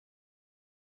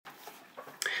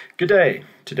Good day.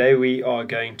 Today we are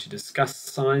going to discuss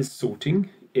size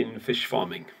sorting in fish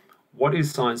farming. What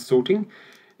is size sorting?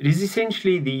 It is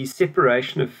essentially the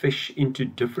separation of fish into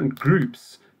different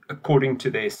groups according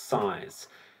to their size.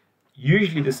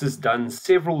 Usually this is done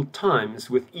several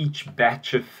times with each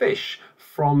batch of fish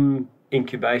from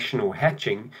incubation or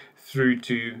hatching through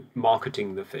to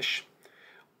marketing the fish.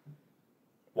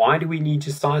 Why do we need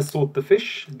to size sort the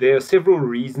fish? There are several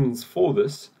reasons for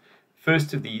this.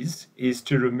 First of these is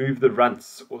to remove the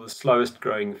runts, or the slowest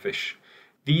growing fish.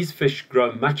 These fish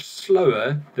grow much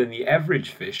slower than the average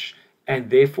fish,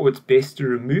 and therefore it's best to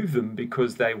remove them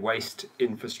because they waste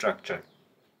infrastructure.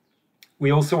 We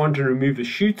also want to remove the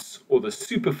shoots, or the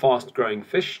super fast growing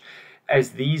fish,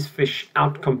 as these fish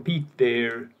outcompete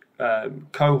their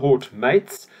cohort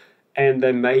mates, and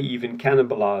they may even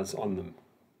cannibalize on them.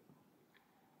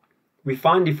 We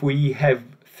find if we have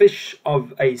fish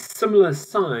of a similar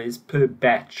size per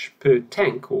batch, per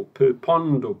tank, or per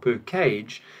pond, or per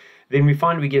cage, then we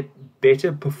find we get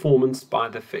better performance by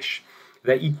the fish.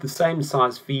 They eat the same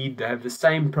size feed, they have the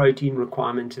same protein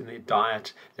requirement in their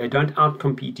diet, they don't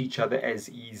outcompete each other as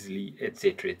easily,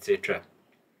 etc., etc.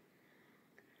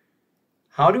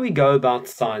 How do we go about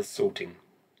size sorting?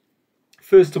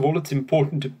 First of all, it's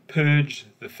important to purge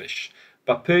the fish.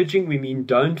 By purging, we mean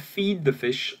don't feed the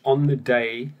fish on the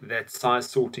day that size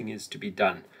sorting is to be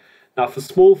done. Now, for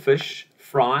small fish,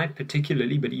 fry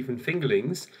particularly, but even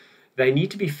fingerlings, they need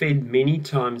to be fed many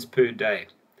times per day.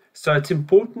 So it's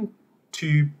important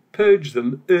to purge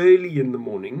them early in the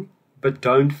morning, but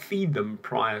don't feed them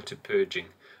prior to purging.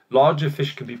 Larger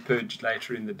fish can be purged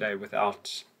later in the day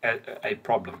without a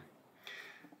problem.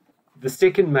 The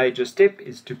second major step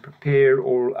is to prepare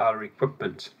all our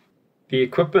equipment. The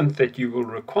equipment that you will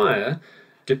require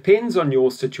depends on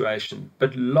your situation,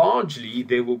 but largely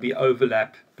there will be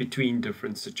overlap between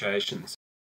different situations.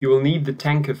 You will need the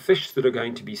tank of fish that are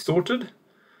going to be sorted,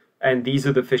 and these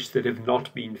are the fish that have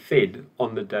not been fed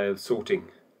on the day of sorting.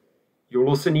 You'll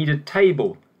also need a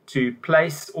table to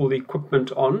place all the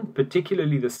equipment on,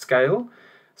 particularly the scale,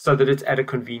 so that it's at a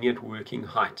convenient working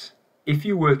height. If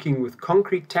you're working with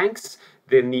concrete tanks,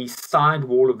 then the side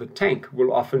wall of the tank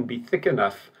will often be thick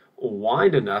enough or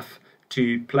wide enough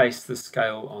to place the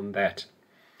scale on that.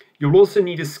 You'll also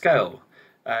need a scale.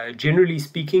 Generally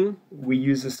speaking, we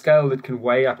use a scale that can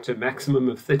weigh up to a maximum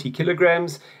of 30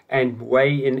 kilograms and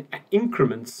weigh in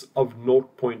increments of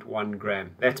 0.1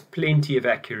 gram. That's plenty of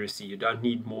accuracy. You don't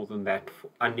need more than that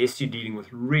unless you're dealing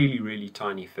with really, really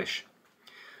tiny fish.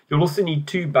 You'll also need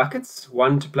two buckets,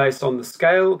 one to place on the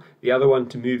scale, the other one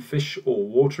to move fish or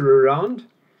water around.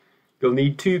 You'll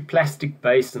need two plastic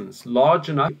basins, large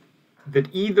enough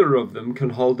that either of them can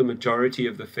hold the majority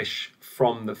of the fish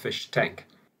from the fish tank.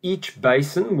 Each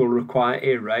basin will require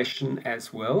aeration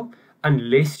as well,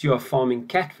 unless you are farming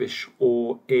catfish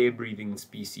or air-breathing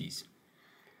species.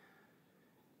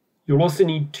 You'll also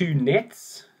need two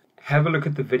nets. Have a look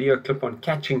at the video clip on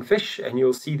catching fish and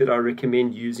you'll see that I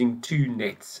recommend using two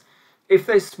nets. If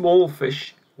they're small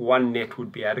fish, one net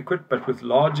would be adequate, but with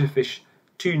larger fish,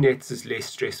 two nets is less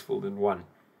stressful than one.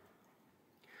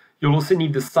 You'll also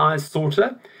need the size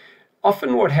sorter.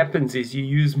 Often what happens is you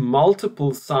use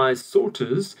multiple size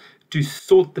sorters to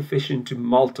sort the fish into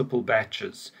multiple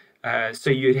batches.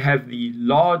 So you'd have the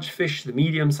large fish, the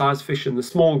medium-sized fish, and the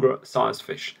small-sized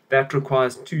fish. That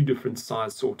requires two different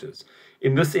size sorters.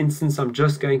 In this instance, I'm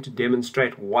just going to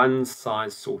demonstrate one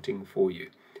size sorting for you.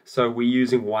 So we're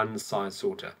using one size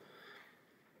sorter.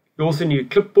 You also need a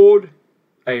clipboard,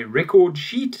 a record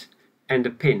sheet, and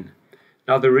a pen.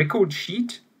 Now the record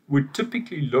sheet would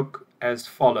typically look as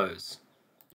follows.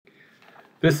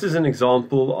 This is an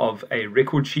example of a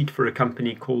record sheet for a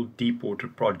company called Deepwater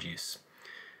Produce.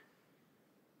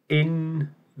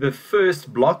 In the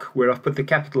first block, where I've put the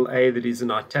capital A that is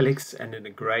in italics and in a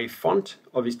grey font,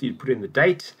 obviously you put in the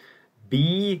date.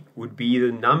 B would be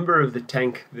the number of the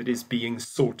tank that is being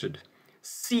sorted.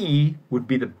 C would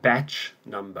be the batch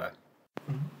number.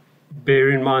 Bear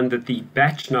in mind that the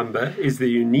batch number is the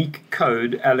unique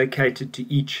code allocated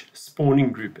to each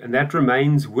spawning group, and that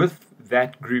remains with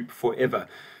that group forever.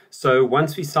 So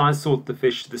once we size sort the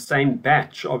fish, the same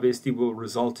batch obviously will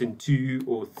result in 2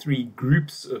 or 3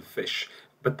 groups of fish,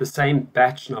 but the same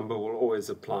batch number will always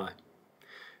apply.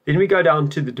 Then we go down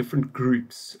to the different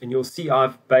groups, and you'll see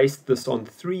I've based this on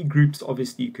 3 groups.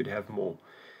 Obviously you could have more.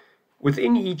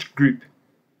 Within each group,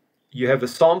 you have a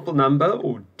sample number,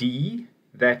 or D.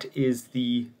 That is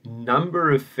the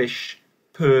number of fish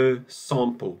per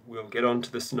sample. We'll get onto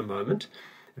this in a moment.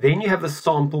 Then you have the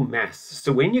sample mass.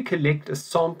 So when you collect a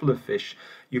sample of fish,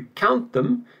 you count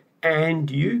them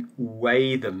and you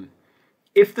weigh them.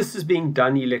 If this is being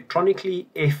done electronically,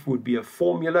 F would be a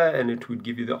formula and it would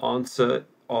give you the answer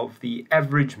of the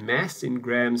average mass in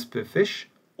grams per fish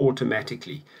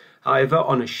automatically. However,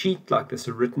 on a sheet like this,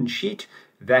 a written sheet,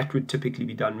 that would typically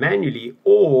be done manually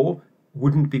or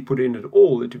wouldn't be put in at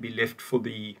all. It would be left for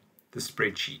the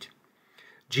spreadsheet.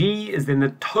 G is then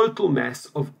the total mass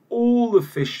of all the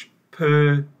fish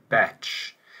per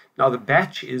batch. Now the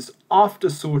batch is after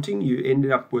sorting, you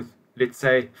ended up with, let's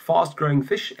say, fast growing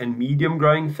fish and medium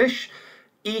growing fish.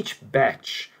 Each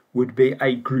batch would be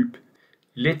a group.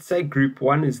 Let's say group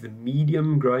 1 is the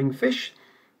medium growing fish.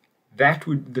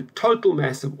 The total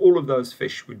mass of all of those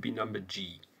fish would be number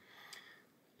G.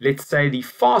 Let's say the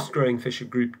fast growing fish are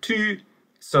group 2,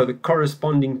 so the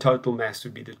corresponding total mass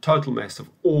would be the total mass of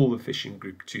all the fish in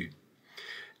group 2.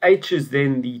 H is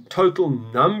then the total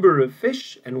number of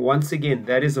fish, and once again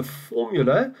that is a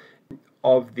formula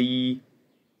of the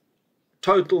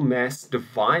total mass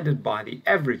divided by the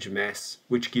average mass,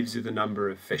 which gives you the number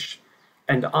of fish.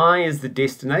 And I is the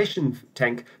destination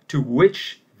tank to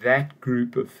which that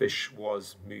group of fish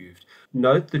was moved.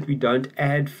 Note that we don't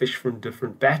add fish from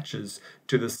different batches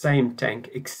to the same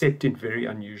tank except in very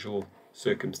unusual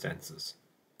circumstances.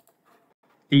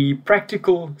 The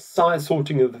practical size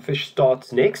sorting of the fish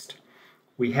starts next.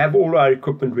 We have all our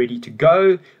equipment ready to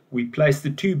go. We place the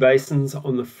 2 basins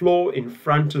on the floor in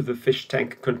front of the fish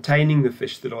tank containing the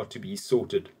fish that are to be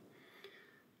sorted.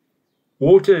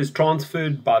 Water is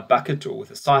transferred by bucket or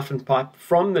with a siphon pipe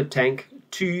from the tank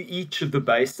to each of the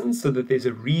basins so that there's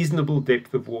a reasonable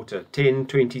depth of water,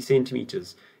 10-20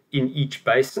 centimeters in each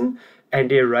basin,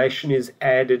 and aeration is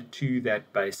added to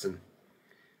that basin.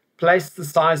 Place the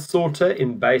size sorter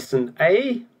in basin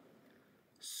A.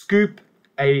 Scoop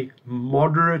a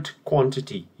moderate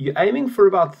quantity. You're aiming for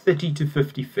about 30 to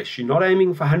 50 fish. You're not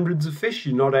aiming for hundreds of fish.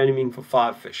 You're not aiming for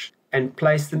 5 fish. And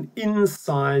place them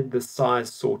inside the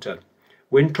size sorter.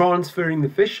 When transferring the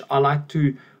fish, I like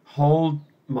to hold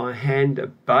my hand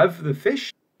above the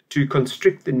fish to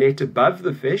constrict the net above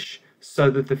the fish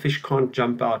so that the fish can't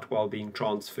jump out while being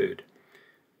transferred.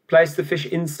 Place the fish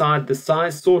inside the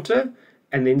size sorter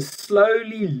and then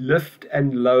slowly lift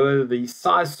and lower the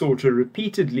size sorter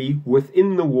repeatedly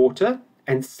within the water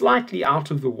and slightly out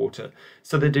of the water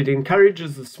so that it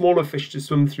encourages the smaller fish to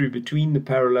swim through between the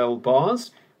parallel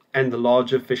bars and the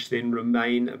larger fish then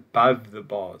remain above the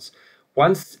bars.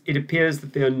 Once it appears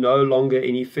that there are no longer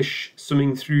any fish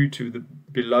swimming through to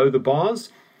below the bars,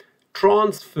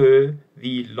 transfer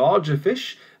the larger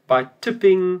fish by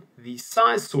tipping the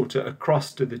size sorter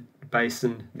across to the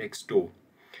basin next door.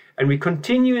 And we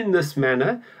continue in this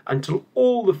manner until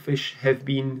all the fish have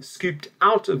been scooped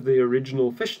out of the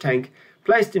original fish tank,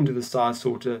 placed into the size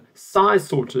sorter, size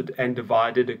sorted and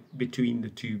divided between the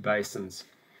 2 basins.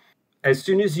 As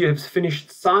soon as you have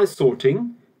finished size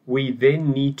sorting, we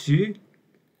then need to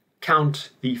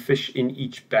count the fish in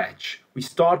each batch. We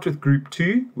start with group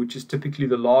 2, which is typically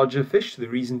the larger fish. The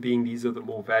reason being these are the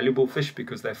more valuable fish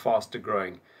because they're faster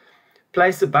growing.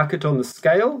 Place a bucket on the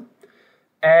scale.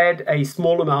 Add a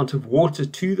small amount of water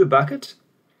to the bucket,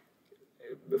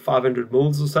 500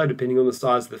 mils or so, depending on the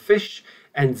size of the fish,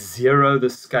 and zero the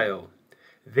scale.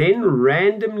 Then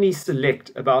randomly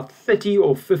select about 30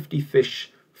 or 50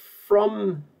 fish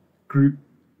from group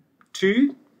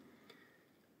 2.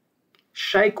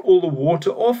 Shake all the water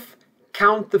off,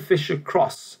 count the fish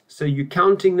across. So you're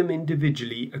counting them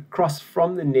individually across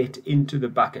from the net into the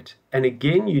bucket. And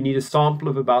again, you need a sample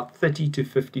of about 30 to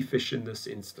 50 fish in this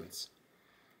instance.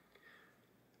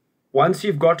 Once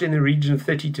you've got in the region of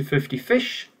 30 to 50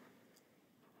 fish,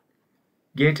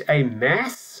 get a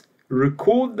mass,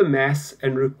 record the mass,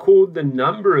 and record the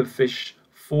number of fish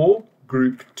for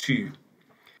group 2.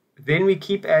 Then we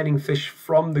keep adding fish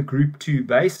from the group 2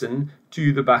 basin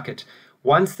to the bucket.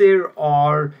 Once there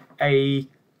are a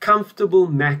comfortable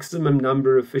maximum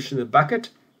number of fish in the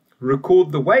bucket,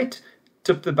 record the weight,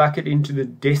 tip the bucket into the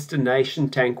destination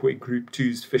tank where group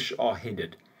 2's fish are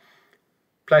headed.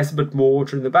 Place a bit more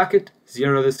water in the bucket,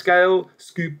 zero the scale,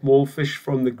 scoop more fish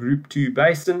from the group 2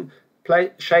 basin,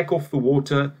 shake off the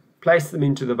water, place them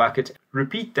into the bucket.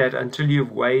 Repeat that until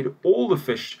you've weighed all the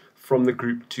fish from the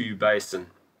group 2 basin.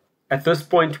 At this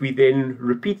point, we then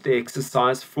repeat the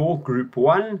exercise for group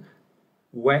 1,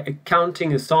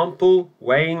 counting a sample,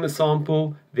 weighing the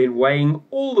sample, then weighing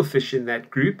all the fish in that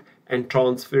group and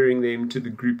transferring them to the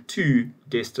group 2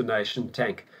 destination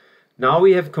tank. Now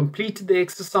we have completed the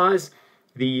exercise.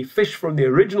 The fish from the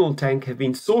original tank have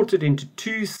been sorted into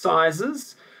 2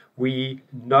 sizes. We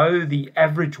know the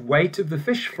average weight of the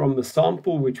fish from the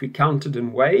sample which we counted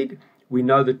and weighed. We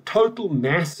know the total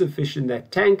mass of fish in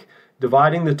that tank,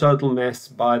 dividing the total mass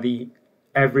by the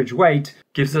average weight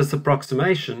gives us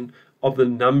approximation of the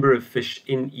number of fish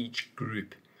in each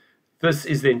group. This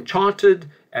is then charted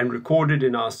and recorded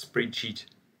in our spreadsheet.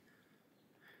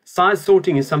 Size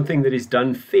sorting is something that is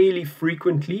done fairly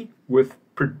frequently with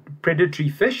predatory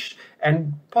fish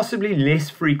and possibly less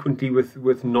frequently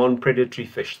with non-predatory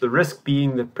fish. The risk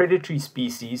being that predatory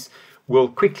species will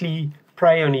quickly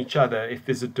prey on each other if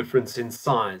there's a difference in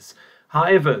size.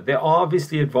 However, there are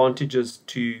obviously advantages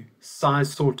to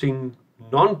size sorting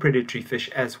non-predatory fish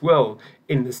as well,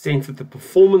 in the sense that the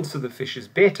performance of the fish is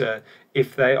better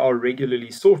if they are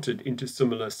regularly sorted into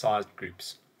similar sized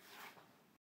groups.